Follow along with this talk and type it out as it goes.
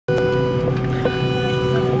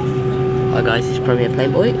Hi guys, it's Premier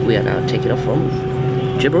Playboy. We are now taking off from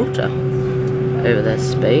Gibraltar. Over there's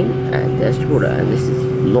Spain and there's Gibraltar, and this is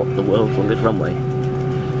not the world's longest runway.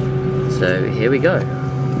 So here we go.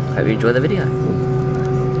 Hope you enjoy the video.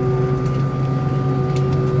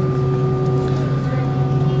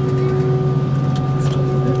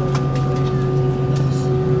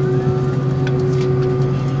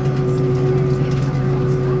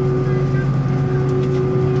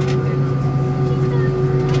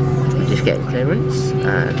 Getting clearance,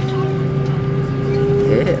 and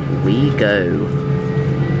here we go.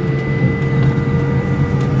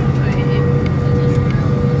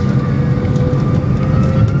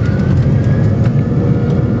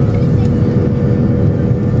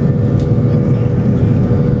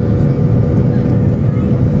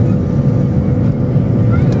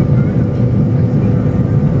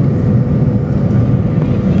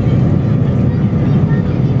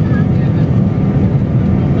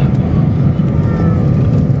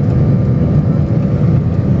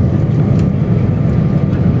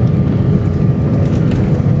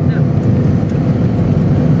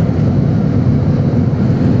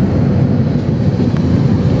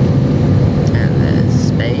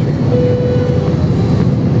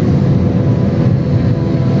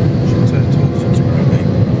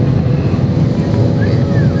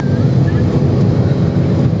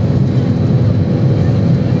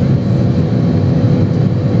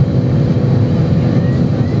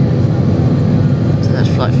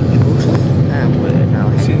 Flight from Gibraltar, and we're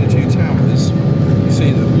now You see the two towers? You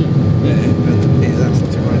see them? Yeah, that's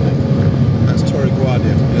the right. That's Torre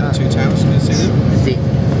Guardia. The two towers, can you see them? See,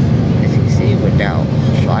 as you can see, we're now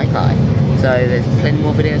flying high. So there's plenty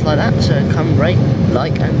more videos like that, so come rate,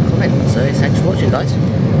 like and comment. So thanks for watching guys.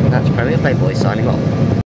 That's Premier Playboy signing off.